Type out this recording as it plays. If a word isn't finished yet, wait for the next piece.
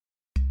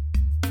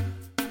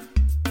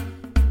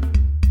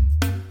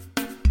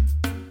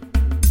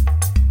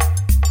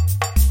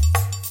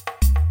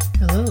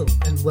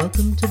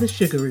welcome to the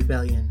Sugar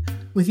Rebellion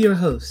with your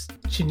host,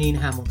 Janine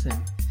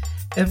Hamilton.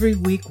 Every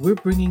week, we're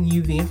bringing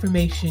you the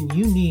information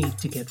you need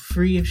to get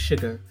free of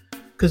sugar,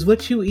 because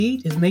what you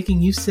eat is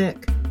making you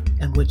sick,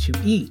 and what you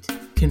eat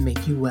can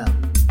make you well.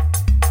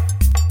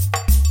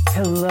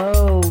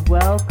 Hello,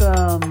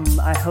 welcome.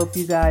 I hope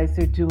you guys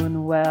are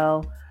doing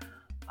well.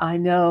 I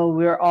know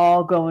we're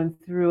all going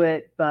through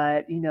it,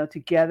 but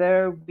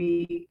together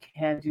we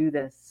can do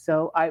this.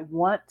 So I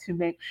want to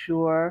make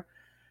sure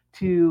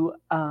to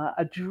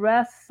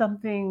address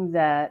something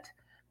that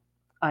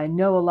I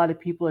know a lot of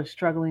people are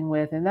struggling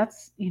with, and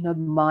that's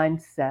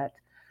mindset.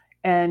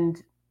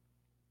 And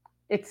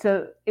it's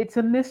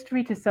a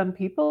mystery to some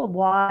people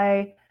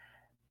why,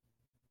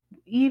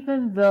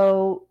 even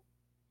though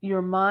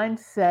your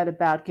mindset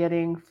about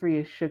getting free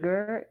of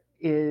sugar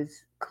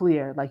is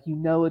clear, like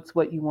it's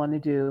what you want to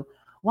do,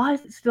 why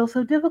is it still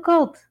so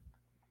difficult?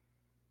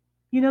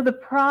 The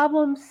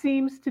problem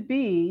seems to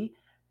be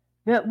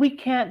that we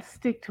can't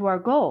stick to our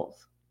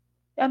goals.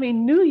 I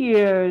mean, New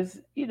Year's,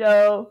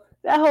 that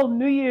whole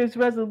New Year's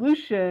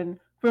resolution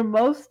for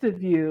most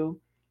of you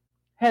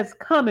has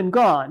come and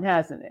gone,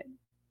 hasn't it?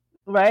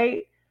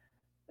 Right?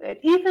 And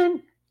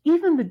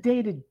even the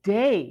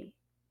day-to-day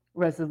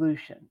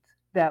resolutions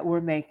that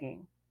we're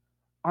making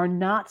are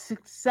not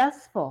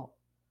successful.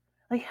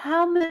 Like,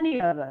 how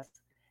many of us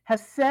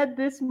have said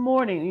this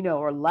morning,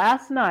 or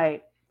last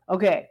night,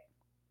 okay,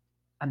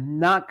 I'm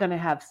not going to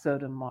have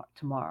soda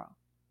tomorrow.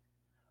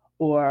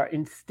 Or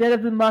instead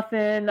of the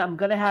muffin, I'm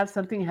going to have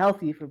something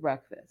healthy for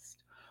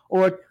breakfast.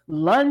 Or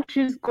lunch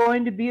is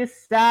going to be a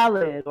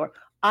salad. Or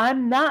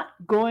I'm not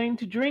going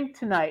to drink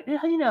tonight.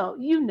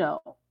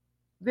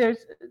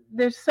 There's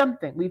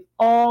something. We've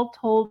all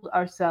told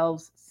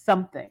ourselves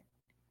something.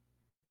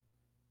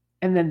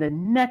 And then the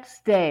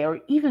next day,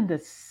 or even the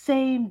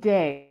same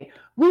day,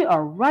 we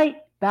are right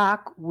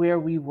back where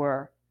we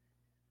were,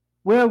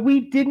 where we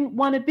didn't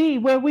want to be,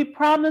 where we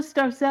promised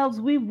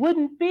ourselves we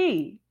wouldn't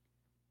be.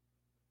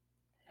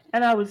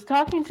 And I was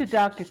talking to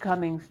Dr.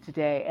 Cummings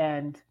today,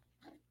 and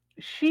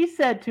she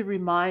said to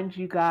remind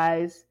you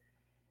guys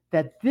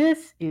that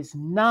this is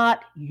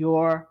not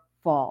your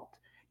fault.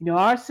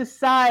 Our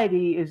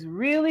society is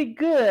really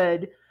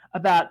good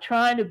about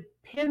trying to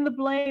pin the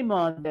blame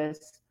on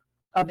this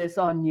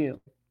on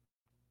you.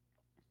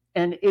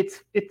 And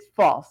it's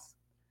false.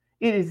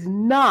 It is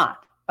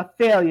not a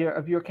failure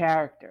of your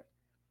character.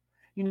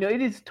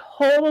 It is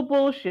total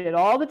bullshit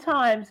all the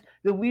times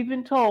that we've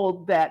been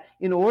told that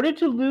in order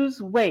to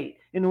lose weight,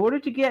 in order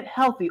to get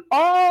healthy,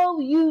 all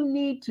you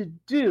need to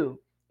do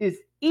is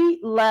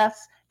eat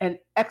less and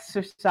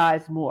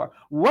exercise more.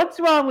 What's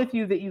wrong with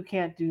you that you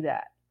can't do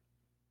that?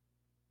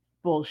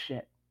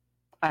 Bullshit.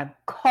 I'm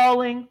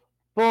calling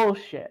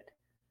bullshit.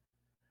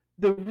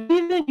 The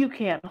reason you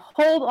can't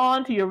hold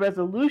on to your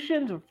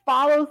resolutions or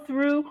follow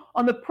through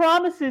on the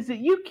promises that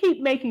you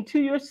keep making to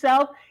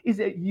yourself is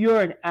that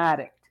you're an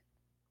addict.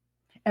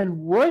 And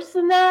worse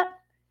than that,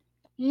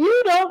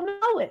 you don't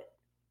know it.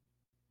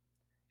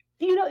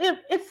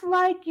 It's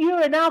like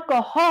you're an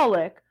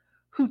alcoholic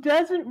who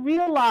doesn't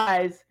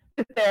realize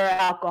that they're an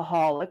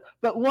alcoholic,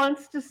 but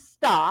wants to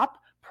stop,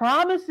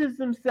 promises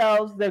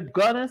themselves they're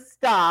going to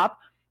stop,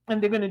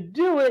 and they're going to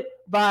do it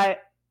by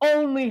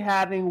only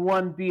having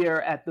one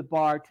beer at the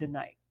bar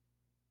tonight.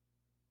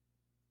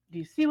 Do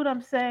you see what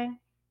I'm saying?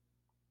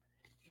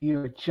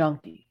 You're a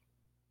junkie.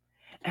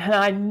 And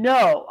I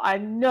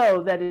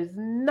know that is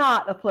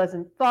not a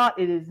pleasant thought.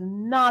 It is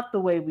not the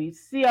way we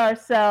see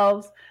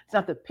ourselves. It's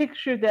not the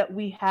picture that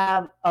we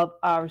have of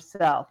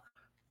ourselves.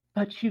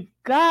 But you've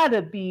got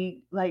to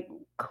be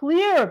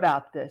clear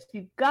about this.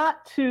 You've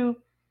got to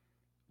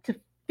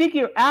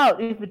figure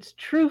out if it's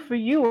true for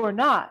you or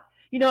not.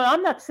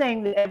 I'm not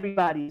saying that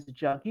everybody's a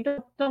junkie.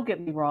 Don't get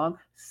me wrong.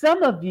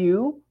 Some of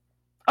you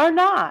are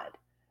not.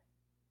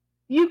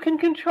 You can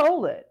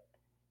control it.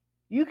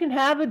 You can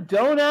have a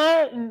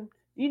donut and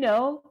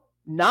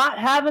not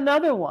have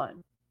another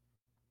one.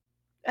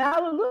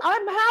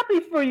 I'm happy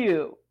for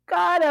you.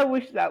 God, I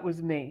wish that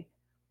was me.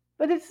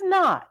 But it's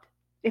not.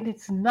 And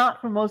it's not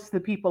for most of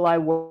the people I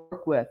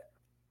work with.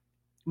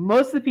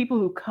 Most of the people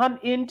who come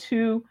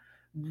into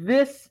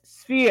this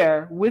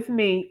sphere with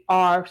me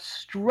are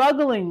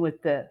struggling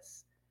with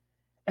this.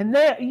 And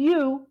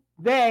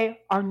they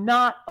are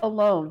not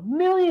alone.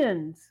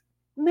 Millions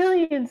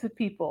of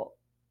people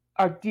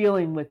are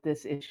dealing with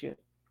this issue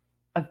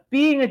of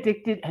being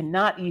addicted and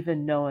not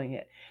even knowing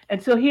it.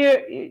 And so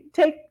here,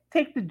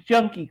 take the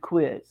junkie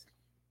quiz.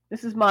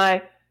 This is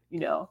my,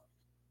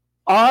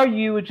 are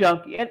you a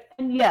junkie? And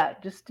yeah,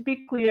 just to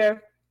be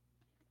clear,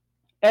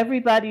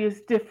 everybody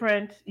is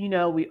different.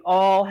 We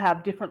all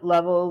have different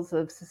levels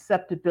of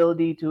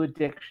susceptibility to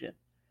addiction.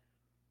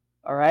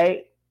 All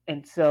right?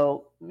 And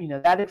so,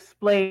 that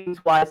explains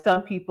why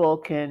some people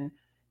can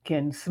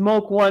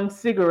smoke one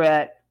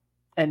cigarette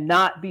and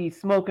not be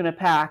smoking a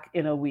pack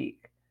in a week.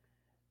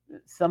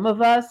 Some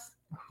of us,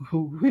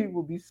 we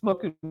will be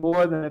smoking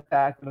more than a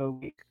pack in a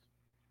week.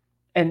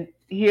 And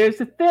here's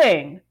the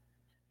thing.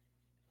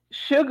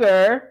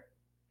 Sugar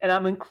And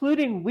I'm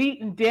including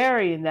wheat and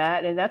dairy in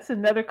that. And that's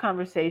another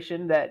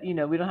conversation that, we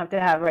don't have to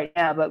have right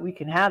now, but we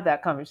can have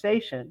that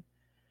conversation.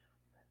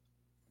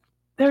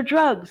 They're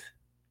drugs.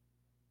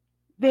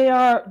 They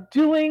are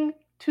doing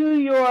to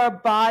your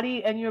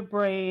body and your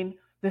brain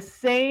the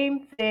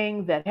same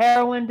thing that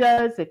heroin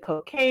does, that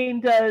cocaine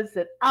does,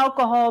 that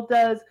alcohol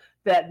does,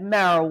 that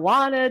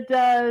marijuana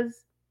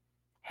does,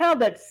 hell,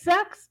 that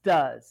sex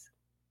does.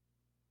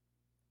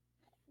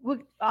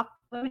 Let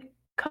me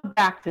come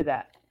back to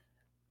that.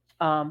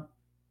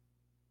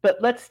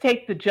 But let's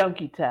take the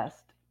junkie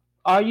test.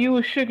 Are you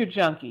a sugar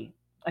junkie?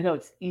 I know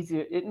it's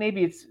easier.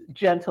 Maybe it's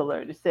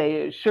gentler to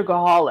say a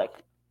sugarholic.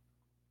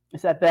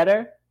 Is that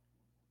better?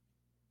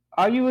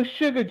 Are you a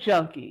sugar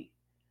junkie?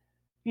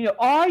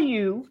 Are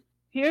you,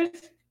 here's,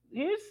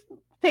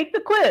 take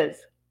the quiz.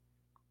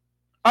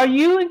 Are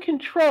you in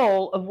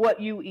control of what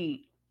you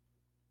eat?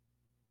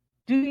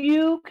 Do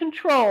you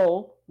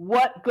control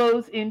what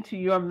goes into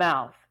your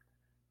mouth?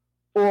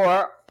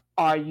 Or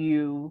are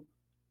you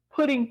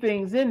putting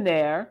things in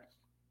there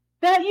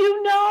that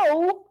you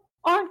know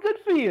aren't good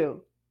for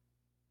you?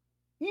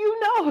 You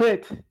know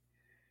it.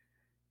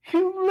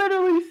 You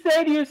literally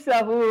say to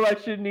yourself, oh, I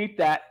shouldn't eat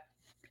that,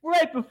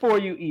 right before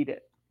you eat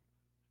it.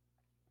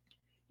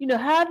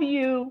 Have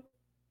you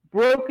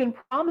broken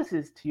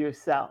promises to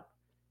yourself?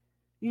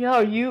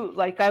 Are you,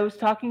 like I was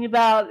talking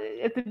about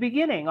at the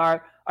beginning,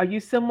 are you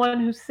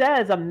someone who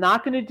says, I'm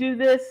not going to do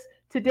this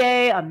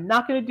today, I'm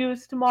not going to do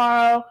this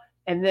tomorrow,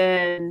 and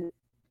then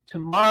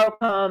tomorrow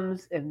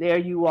comes and there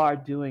you are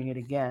doing it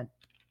again?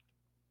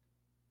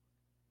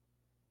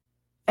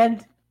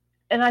 And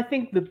I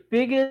think the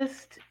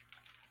biggest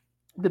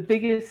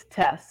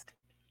test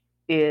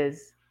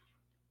is,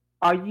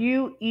 are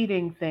you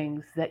eating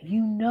things that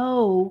you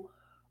know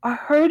are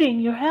hurting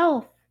your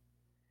health?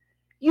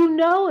 You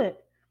know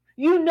it.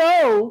 You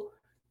know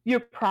you're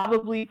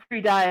probably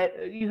you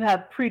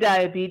have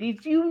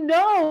prediabetes. You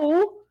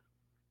know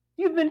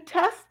you've been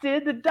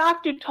tested. The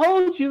doctor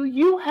told you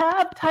you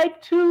have type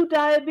 2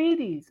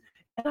 diabetes.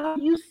 And are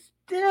you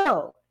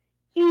still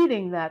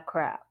eating that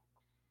crap?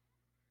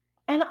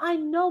 And I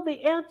know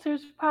the answer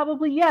is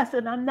probably yes.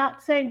 And I'm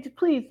not saying,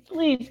 please,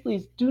 please,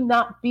 please do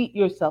not beat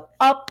yourself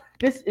up.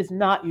 This is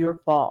not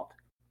your fault.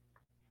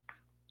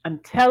 I'm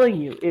telling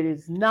you, it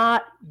is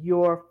not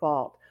your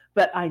fault.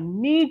 But I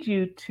need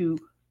you to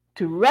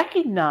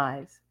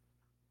recognize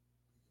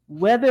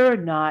whether or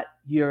not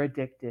you're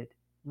addicted,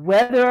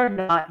 whether or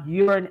not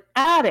you're an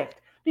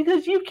addict,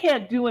 because you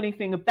can't do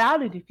anything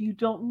about it if you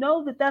don't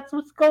know that that's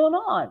what's going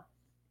on.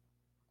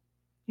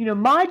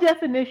 My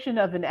definition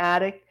of an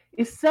addict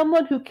is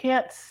someone who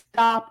can't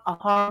stop a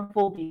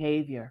harmful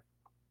behavior.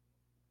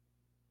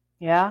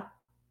 Yeah?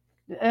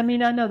 I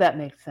mean, I know that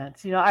makes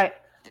sense. My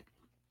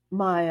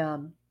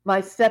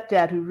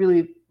stepdad, who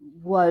really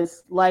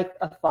was like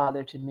a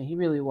father to me, he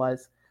really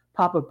was,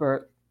 Papa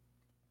Bert,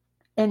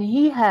 and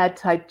he had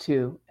type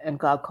 2 and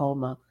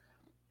glaucoma.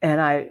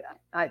 And I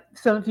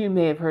some of you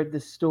may have heard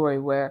this story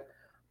where,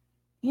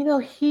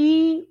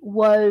 he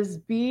was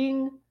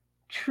being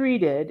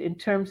treated in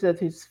terms of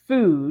his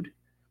food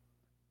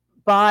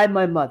by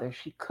my mother.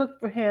 She cooked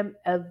for him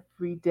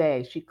every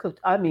day. She cooked,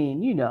 I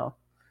mean,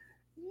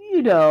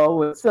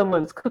 when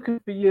someone's cooking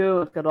for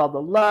you, it's got all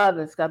the love,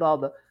 it's got all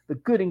the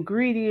good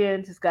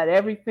ingredients, it's got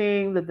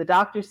everything that the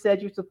doctor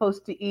said you're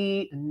supposed to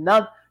eat, and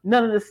none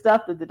of the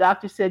stuff that the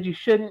doctor said you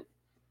shouldn't,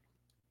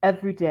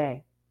 every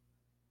day.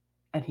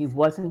 And he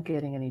wasn't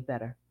getting any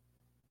better.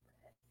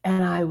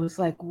 And I was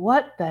like,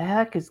 what the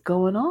heck is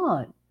going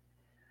on?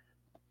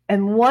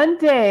 And one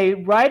day,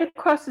 right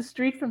across the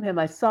street from him,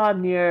 I saw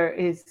him near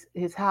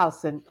his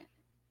house, and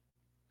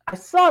I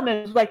saw him, and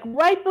it was like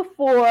right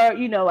before,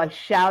 I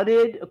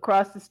shouted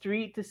across the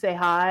street to say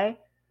hi.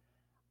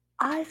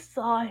 I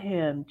saw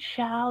him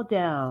chow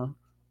down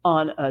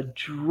on a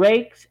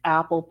Drake's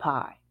apple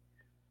pie.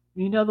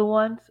 You know the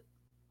ones?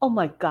 Oh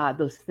my God,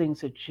 those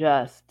things are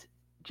just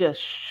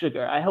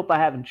sugar. I hope I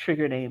haven't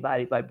triggered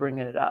anybody by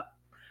bringing it up.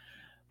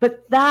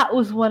 But that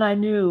was when I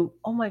knew,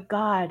 oh my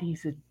God,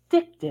 he's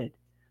addicted.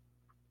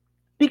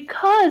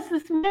 Because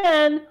this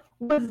man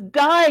was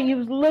dying. He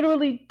was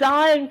literally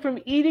dying from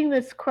eating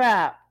this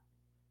crap.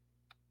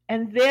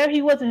 And there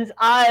he was, and his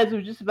eyes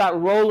were just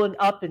about rolling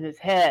up in his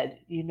head,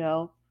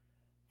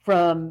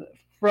 from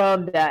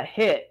that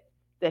hit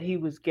that he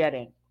was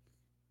getting.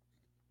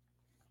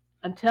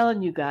 I'm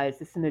telling you guys,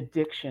 it's an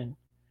addiction.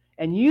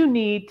 And you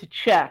need to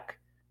check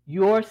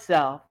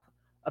yourself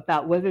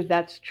about whether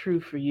that's true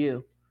for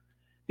you.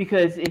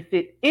 Because if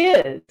it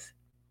is,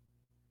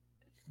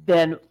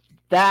 then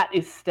that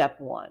is step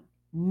one,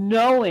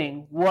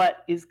 knowing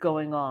what is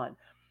going on.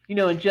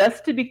 And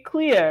just to be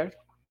clear,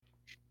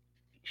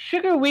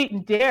 sugar, wheat,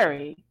 and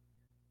dairy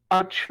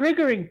are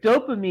triggering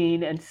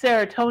dopamine and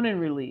serotonin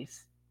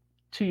release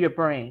to your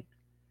brain.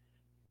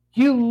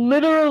 You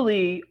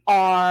literally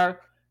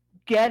are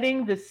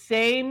getting the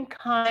same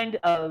kind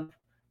of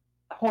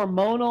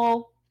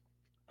hormonal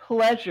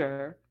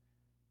pleasure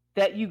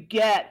that you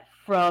get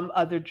from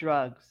other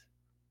drugs,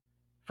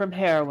 from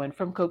heroin,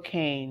 from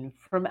cocaine,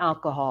 from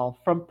alcohol,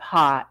 from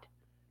pot.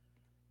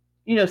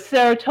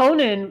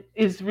 Serotonin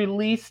is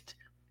released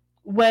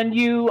when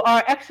you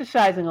are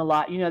exercising a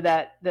lot.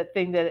 That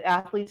thing that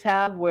athletes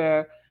have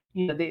where,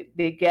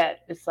 they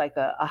get, it's like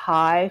a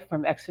high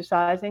from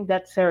exercising.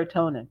 That's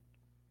serotonin.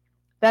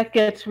 That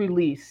gets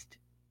released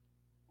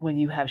when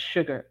you have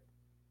sugar.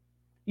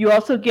 You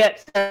also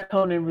get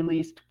serotonin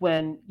released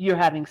when you're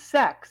having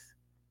sex.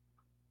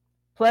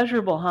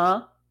 Pleasurable,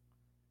 huh?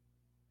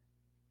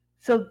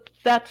 So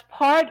that's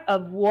part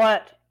of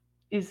what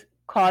is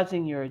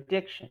causing your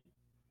addiction.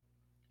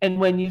 And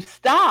when you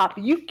stop,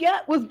 you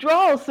get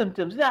withdrawal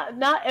symptoms.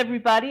 Not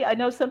everybody. I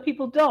know some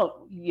people don't.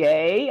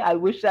 Yay, I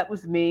wish that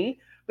was me.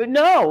 But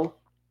no,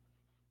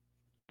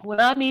 when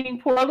I'm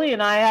eating poorly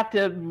and I have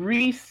to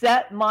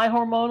reset my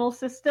hormonal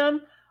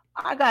system,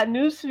 I got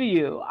news for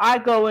you. I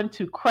go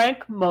into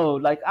crank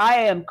mode. Like, I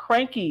am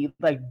cranky,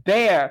 like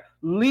bear.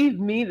 Leave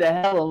me the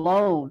hell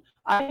alone.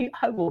 I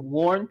will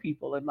warn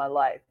people in my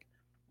life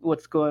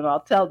what's going on. I'll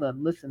tell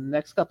them, listen, the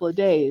next couple of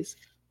days,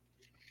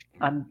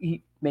 you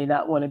may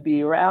not want to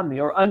be around me,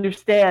 or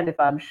understand if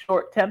I'm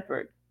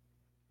short-tempered.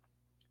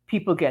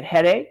 People get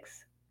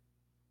headaches.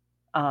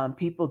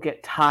 People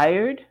get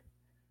tired.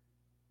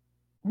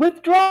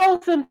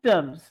 Withdrawal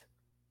symptoms.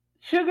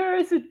 Sugar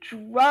is a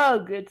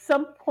drug. At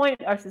some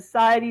point, our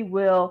society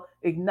will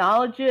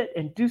acknowledge it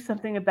and do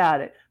something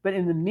about it. But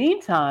in the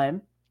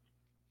meantime,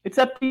 it's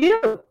up to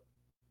you.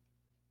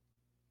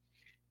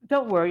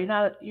 Don't worry,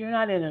 you're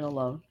not in it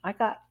alone. I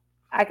got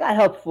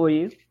help for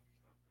you.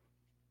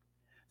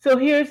 So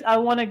I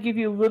want to give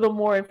you a little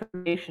more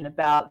information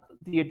about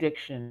the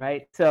addiction,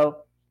 right?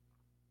 So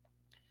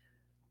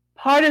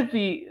part of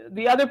the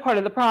other part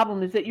of the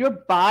problem is that your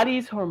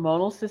body's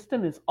hormonal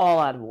system is all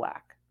out of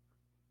whack,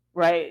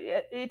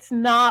 right? It's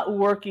not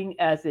working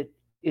as it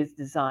is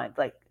designed.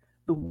 Like,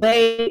 the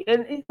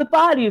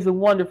body is a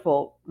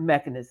wonderful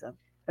mechanism.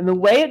 And the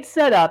way it's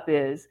set up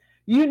is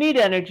you need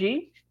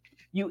energy,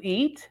 you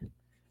eat,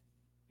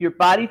 your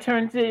body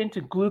turns it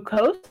into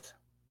glucose,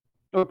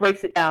 or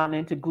breaks it down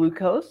into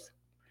glucose.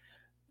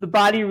 The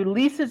body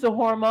releases a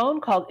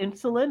hormone called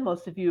insulin.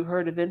 Most of you have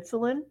heard of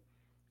insulin.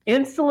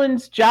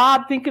 Insulin's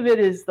job, think of it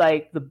as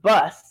like the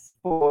bus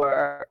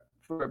for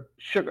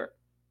sugar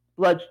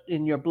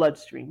in your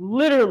bloodstream.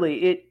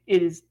 Literally, it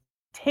is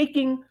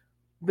taking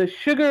the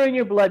sugar in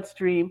your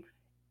bloodstream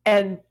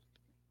and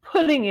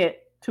putting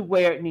it to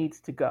where it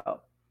needs to go.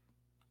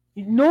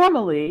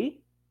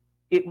 Normally,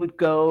 it would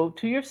go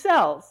to your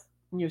cells,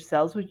 and your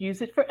cells would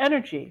use it for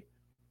energy.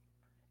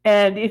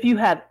 And if you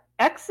have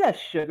excess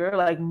sugar,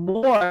 like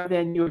more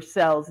than your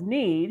cells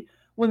need,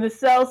 when the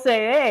cells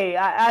say, "Hey,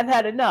 I've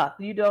had enough.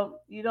 You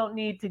don't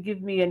need to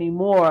give me any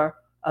more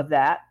of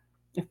that."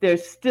 If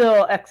there's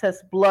still excess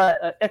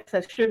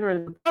sugar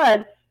in the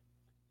blood,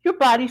 your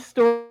body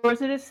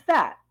stores it as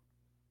fat.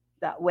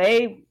 That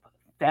way,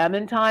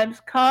 famine times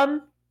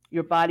come,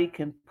 your body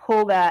can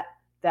pull that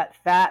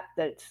fat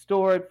that's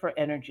stored for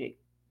energy.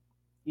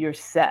 You're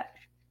set.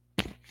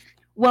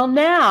 Well,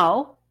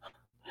 now,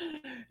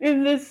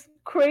 in this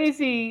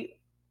crazy,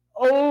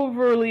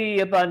 overly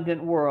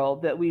abundant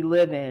world that we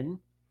live in,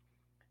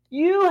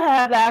 you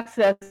have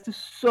access to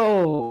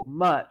so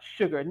much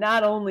sugar.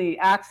 Not only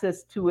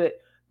access to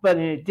it, but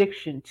an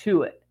addiction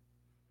to it.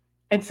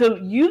 And so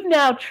you've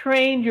now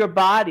trained your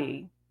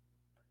body,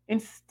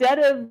 instead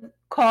of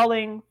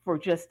calling for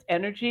just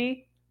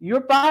energy, your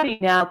body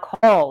now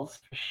calls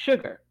for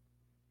sugar.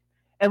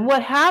 And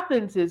what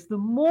happens is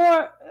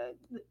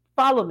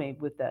follow me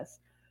with this,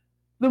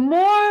 the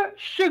more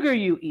sugar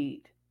you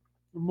eat,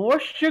 the more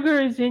sugar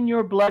is in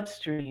your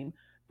bloodstream,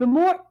 the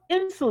more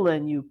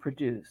insulin you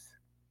produce,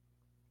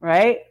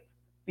 right?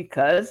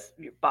 Because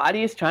your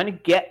body is trying to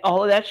get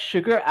all of that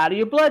sugar out of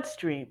your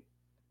bloodstream.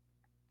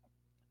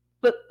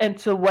 And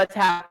so what's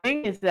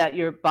happening is that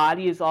your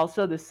body is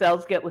also, the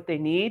cells get what they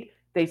need.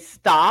 They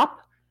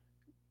stop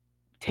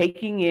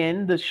taking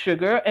in the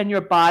sugar, and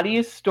your body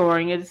is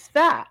storing it as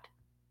fat,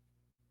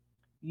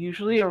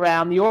 usually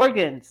around the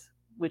organs,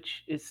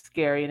 which is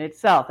scary in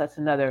itself. That's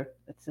another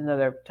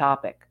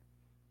topic.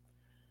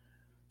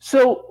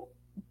 So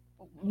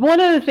one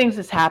of the things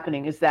that's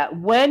happening is that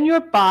when your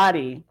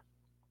body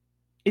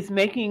is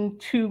making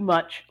too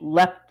much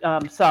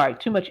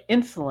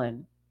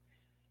insulin,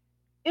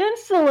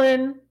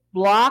 insulin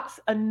blocks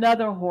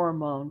another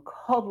hormone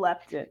called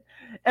leptin.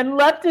 And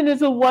leptin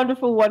is a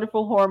wonderful,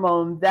 wonderful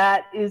hormone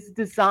that is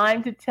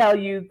designed to tell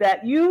you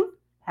that you've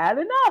had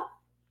enough.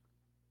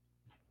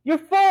 You're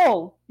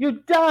full. You're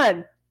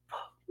done.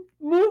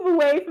 Move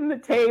away from the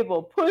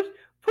table.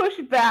 Push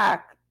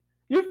back.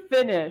 You're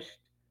finished.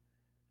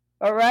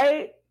 All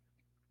right?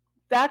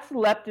 That's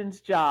leptin's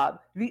job.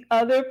 The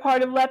other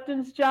part of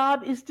leptin's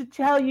job is to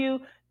tell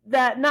you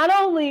that not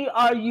only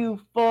are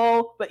you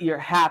full, but you're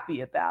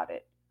happy about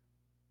it.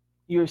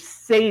 You're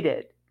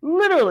sated.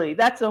 Literally,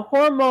 that's a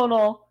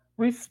hormonal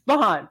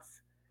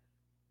response.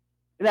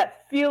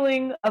 That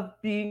feeling of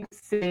being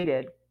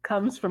sated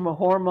comes from a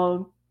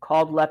hormone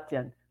called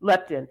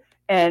leptin.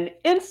 And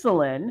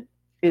insulin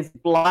is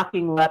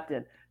blocking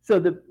leptin. So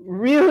the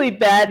really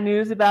bad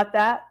news about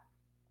that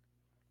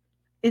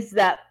is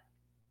that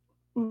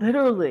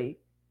literally,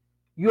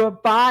 your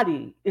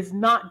body is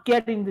not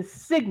getting the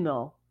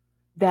signal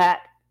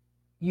that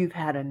you've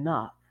had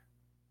enough.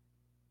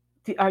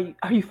 Are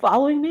you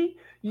following me?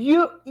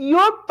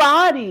 Your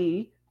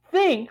body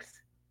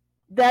thinks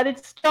that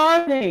it's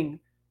starving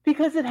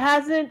because it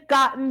hasn't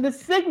gotten the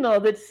signal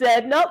that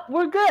said, nope,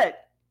 we're good.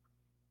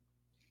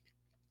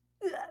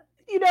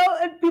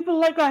 And people are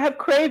like, I have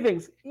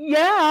cravings.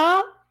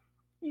 Yeah,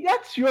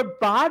 that's your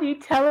body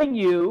telling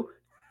you,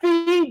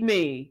 feed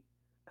me,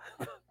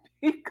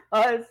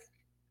 because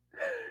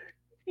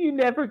you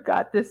never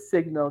got the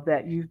signal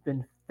that you've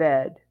been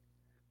fed.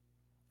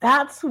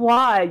 That's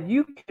why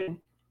you can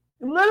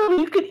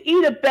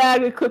eat a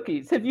bag of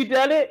cookies. Have you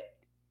done it?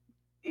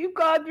 You've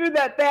gone through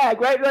that bag,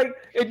 right? Like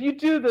if you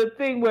do the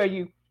thing where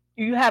you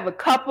have a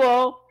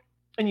couple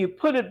and you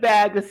put a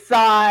bag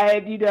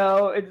aside,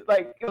 it's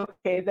like,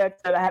 okay,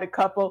 that's it. I had a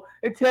couple.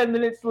 And 10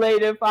 minutes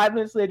later, 5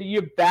 minutes later,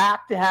 you're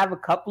back to have a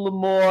couple of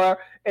more,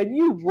 and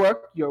you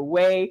work your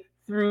way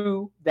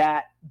through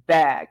that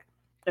bag.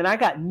 And I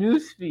got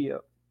news for you.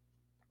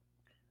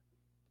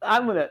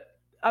 I'm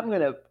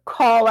gonna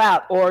call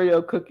out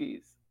Oreo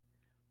cookies.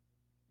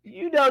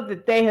 You know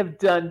that they have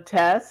done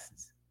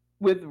tests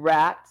with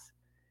rats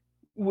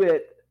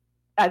with,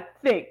 I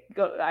think,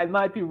 I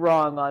might be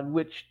wrong on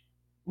which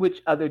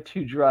other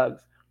two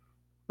drugs,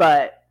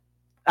 but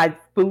I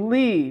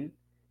believe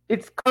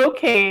it's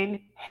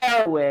cocaine,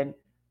 heroin,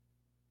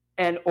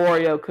 and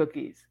Oreo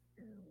cookies.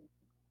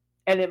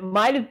 And it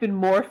might have been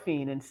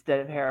morphine instead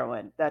of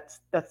heroin. That's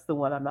the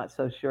one I'm not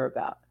so sure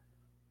about.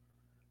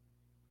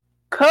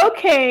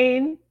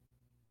 Cocaine,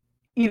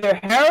 either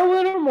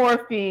heroin or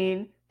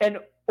morphine, and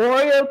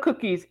Oreo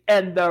cookies,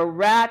 and the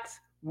rats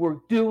were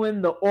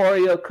doing the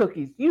Oreo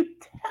cookies. You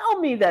tell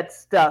me that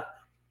stuff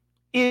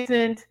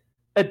isn't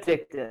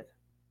addictive.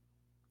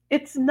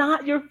 It's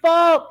not your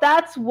fault.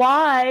 That's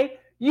why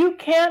you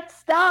can't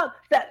stop.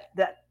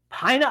 That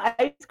pint of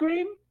ice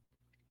cream?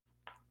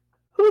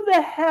 Who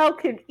the hell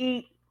can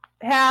eat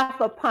half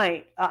a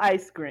pint of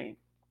ice cream?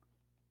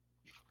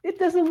 It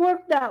doesn't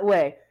work that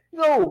way.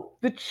 No,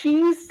 the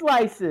cheese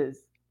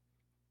slices.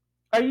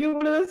 Are you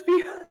one of those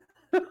people?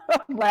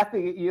 I'm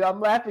laughing at you. I'm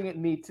laughing at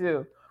me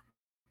too.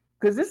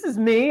 Because this is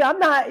me. I'm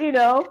not,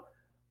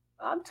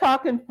 I'm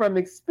talking from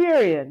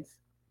experience.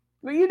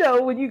 But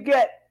when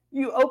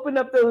you open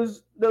up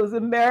those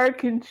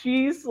American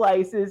cheese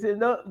slices,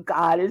 and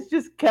God, it's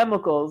just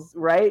chemicals,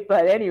 right?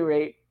 But at any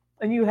rate,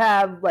 and you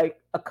have like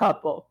a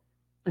couple,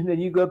 and then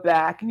you go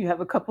back and you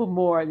have a couple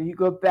more, and then you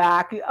go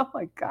back. And, oh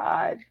my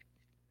God.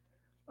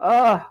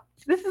 Oh,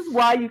 this is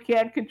why you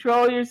can't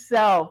control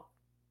yourself.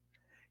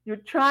 You're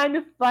trying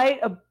to fight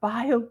a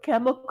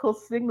biochemical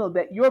signal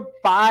that your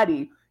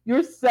body,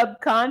 your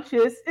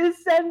subconscious,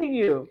 is sending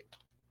you.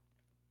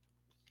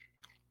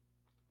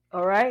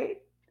 All right?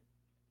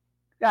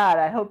 God,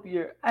 I hope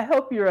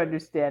you're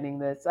understanding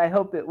this. I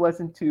hope it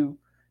wasn't too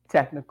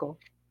technical.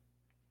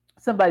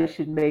 Somebody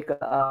should make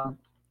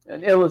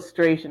an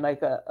illustration,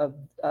 like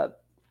an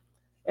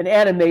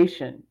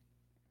animation.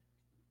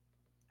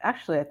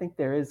 Actually, I think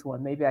there is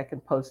one. Maybe I can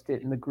post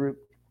it in the group.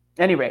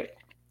 Anyway,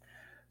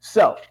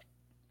 so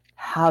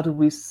how do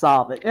we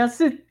solve it? Now,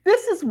 so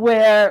this is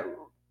where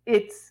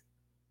it's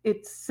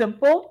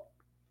simple.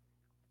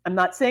 I'm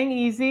not saying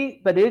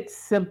easy, but it's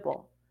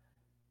simple.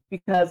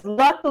 Because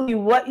luckily,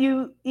 what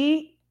you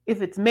eat,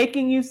 if it's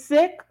making you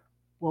sick,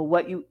 well,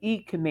 what you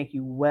eat can make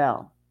you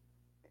well.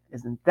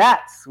 Isn't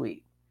that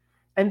sweet?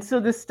 And so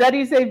the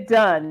studies they've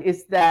done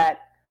is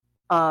that,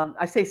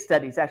 I say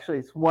studies, actually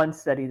it's one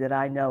study that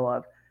I know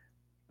of,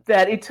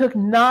 that it took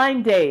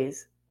 9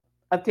 days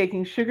of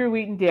taking sugar,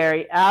 wheat, and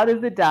dairy out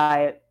of the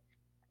diet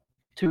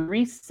to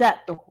reset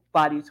the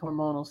body's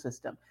hormonal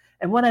system.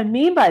 And what I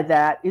mean by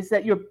that is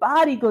that your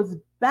body goes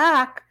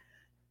back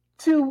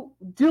to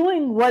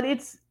doing what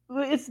it's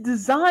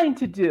designed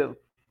to do,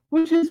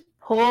 which is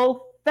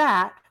pull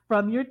fat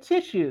from your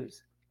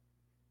tissues.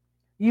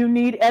 You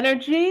need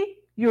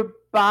energy, your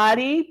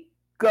body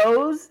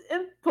goes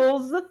and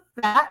pulls the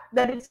fat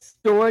that is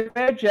stored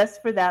there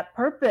just for that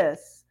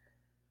purpose.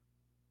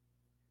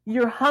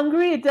 You're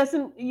hungry,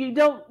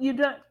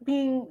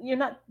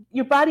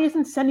 your body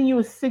isn't sending you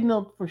a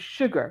signal for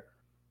sugar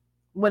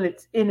when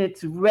it's in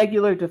its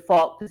regular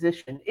default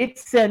position. It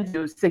sends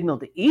you a signal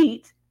to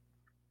eat.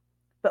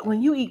 But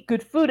when you eat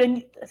good food,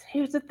 and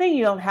here's the thing,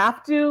 you don't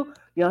have to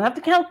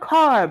count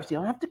carbs, you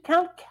don't have to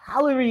count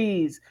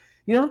calories,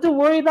 you don't have to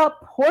worry about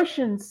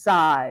portion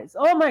size.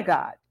 Oh my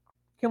God.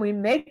 Can we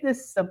make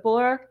this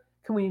simpler?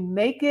 Can we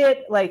make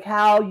it like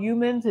how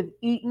humans have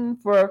eaten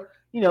for,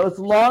 as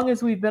long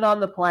as we've been on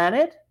the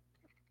planet?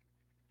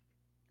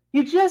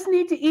 You just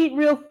need to eat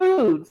real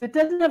foods that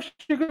doesn't have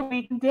sugar,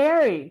 wheat, and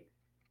dairy,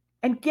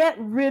 and get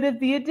rid of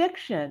the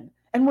addiction.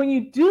 And when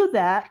you do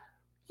that,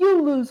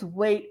 you lose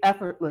weight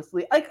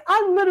effortlessly. Like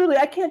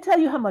I can't tell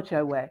you how much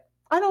I weigh.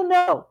 I don't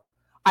know.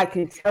 I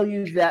can tell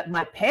you that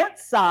my pant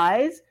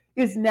size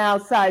is now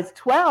size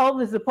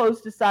 12 as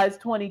opposed to size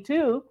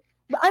 22.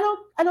 But I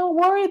don't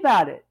worry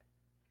about it,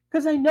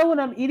 because I know when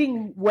I'm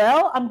eating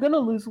well, I'm going to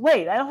lose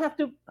weight. I don't have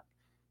to.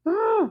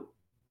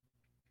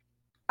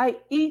 I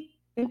eat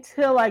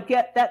until I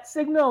get that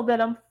signal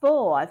that I'm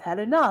full, I've had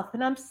enough,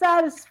 and I'm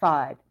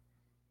satisfied.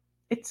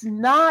 It's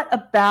not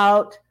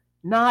about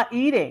not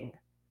eating.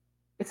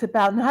 It's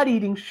about not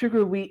eating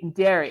sugar, wheat, and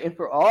dairy. And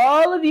for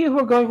all of you who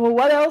are going, well,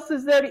 what else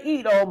is there to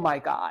eat? Oh my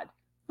God.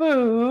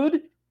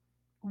 Food,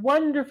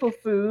 wonderful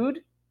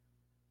food.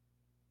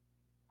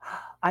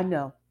 I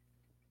know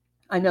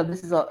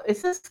this is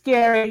it's a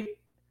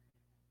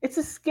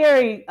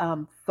scary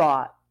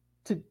thought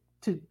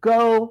to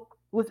go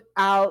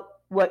without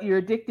what you're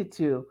addicted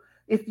to.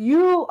 If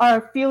you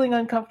are feeling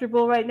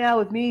uncomfortable right now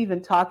with me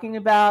even talking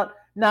about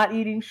not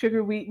eating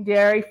sugar, wheat, and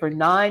dairy for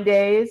 9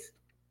 days,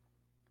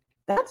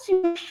 that's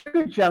your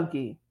sugar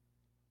junkie.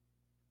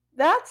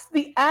 That's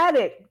the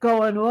addict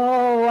going,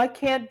 oh, I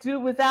can't do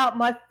without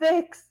my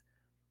fix.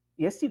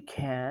 Yes, you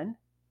can.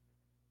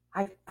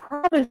 I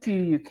promise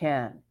you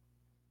can.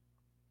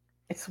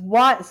 It's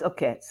why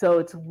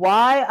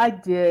I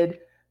did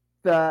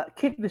the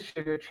Kick the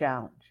Sugar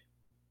Challenge.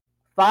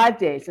 5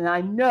 days. And I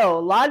know a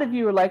lot of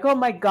you are like, oh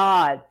my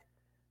God,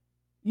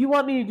 you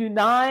want me to do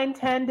 9,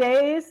 10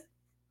 days?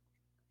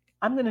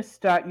 I'm going to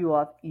start you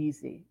off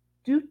easy.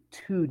 Do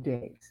 2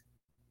 days,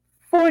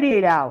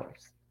 48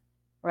 hours,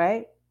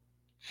 right?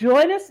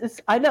 Join us.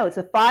 I know it's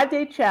a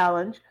 5-day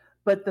challenge,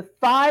 but the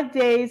 5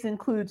 days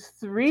includes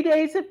 3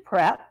 days of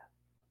prep.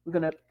 We're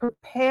going to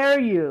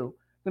prepare you.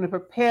 We're going to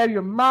prepare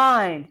your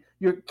mind,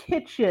 your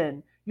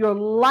kitchen, your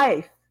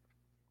life.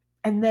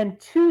 And then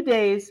 2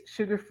 days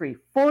sugar-free,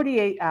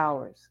 48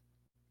 hours.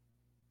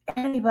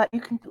 Anybody, you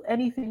can do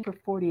anything for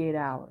 48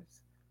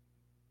 hours.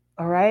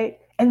 All right?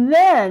 And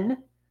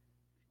then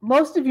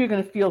most of you are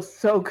going to feel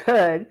so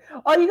good.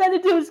 All you got to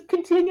do is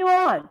continue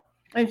on.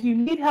 And if you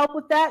need help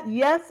with that,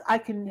 yes, I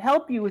can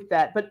help you with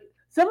that. But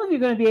some of you are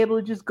going to be able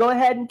to just go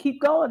ahead and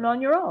keep going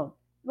on your own.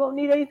 You won't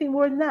need anything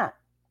more than that.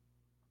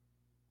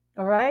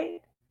 All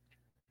right?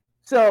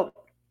 So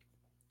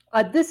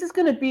this is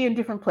going to be in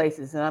different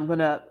places, and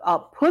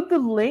I'll put the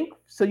link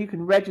so you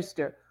can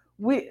register.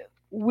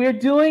 We're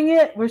doing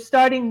it. We're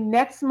starting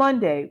next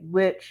Monday,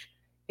 which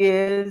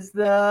is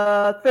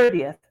the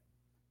 30th,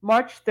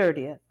 March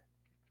 30th.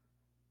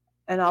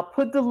 And I'll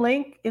put the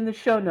link in the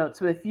show notes.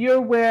 So if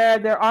you're where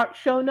there aren't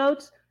show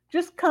notes,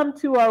 just come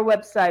to our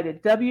website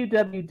at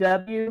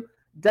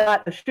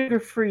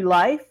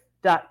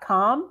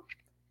www.asugarfreelife.com,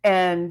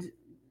 and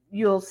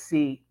you'll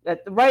see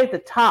right at the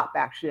top,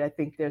 actually, I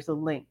think there's a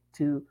link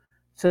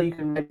so you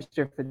can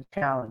register for the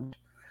challenge.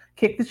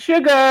 Kick the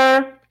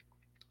sugar.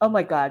 Oh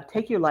my God,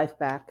 take your life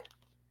back.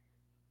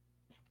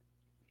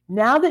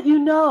 Now that you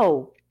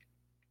know,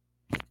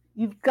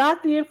 you've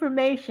got the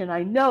information.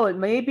 I know it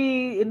may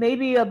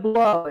be a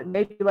blow. It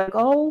may be like,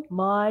 oh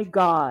my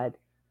God,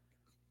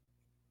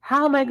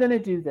 how am I going to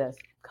do this?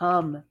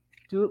 Come,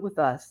 do it with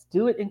us.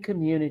 Do it in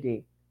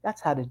community.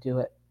 That's how to do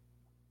it.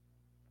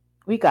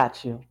 We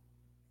got you.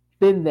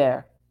 Been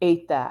there,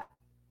 ate that,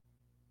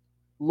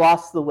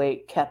 lost the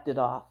weight, kept it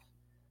off.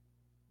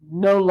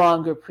 No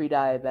longer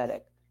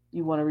pre-diabetic.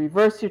 You want to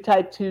reverse your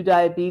type 2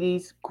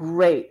 diabetes?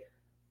 Great.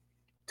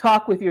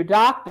 Talk with your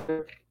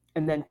doctor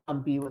and then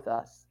come be with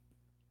us.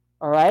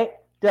 All right?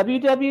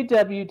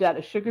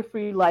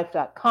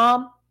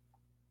 www.asugarfreelife.com.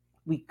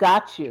 We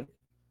got you.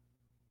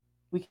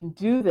 We can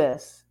do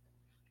this.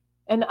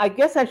 And I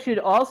guess I should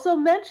also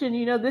mention,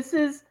 this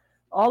is,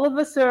 all of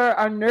us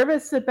are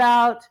nervous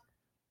about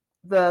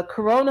the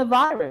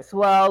coronavirus.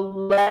 Well,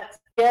 let's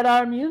get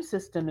our immune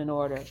system in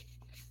order.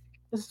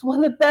 This is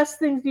one of the best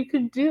things you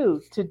can do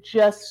to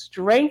just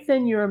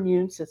strengthen your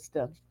immune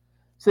system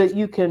so that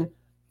you can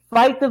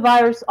fight the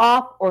virus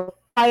off or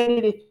fight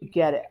it if you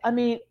get it. I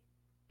mean,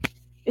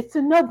 it's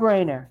a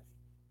no-brainer.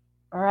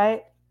 All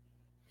right?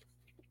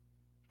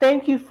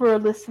 Thank you for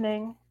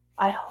listening.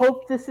 I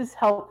hope this is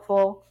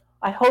helpful.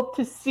 I hope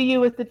to see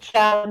you at the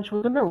challenge.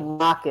 We're going to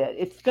rock it.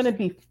 It's going to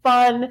be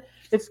fun.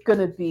 It's going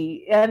to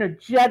be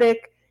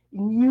energetic.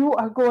 You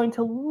are going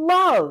to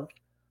love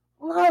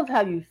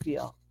how you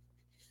feel.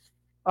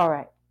 All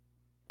right.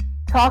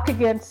 Talk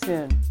again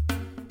soon.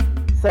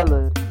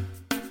 Salud.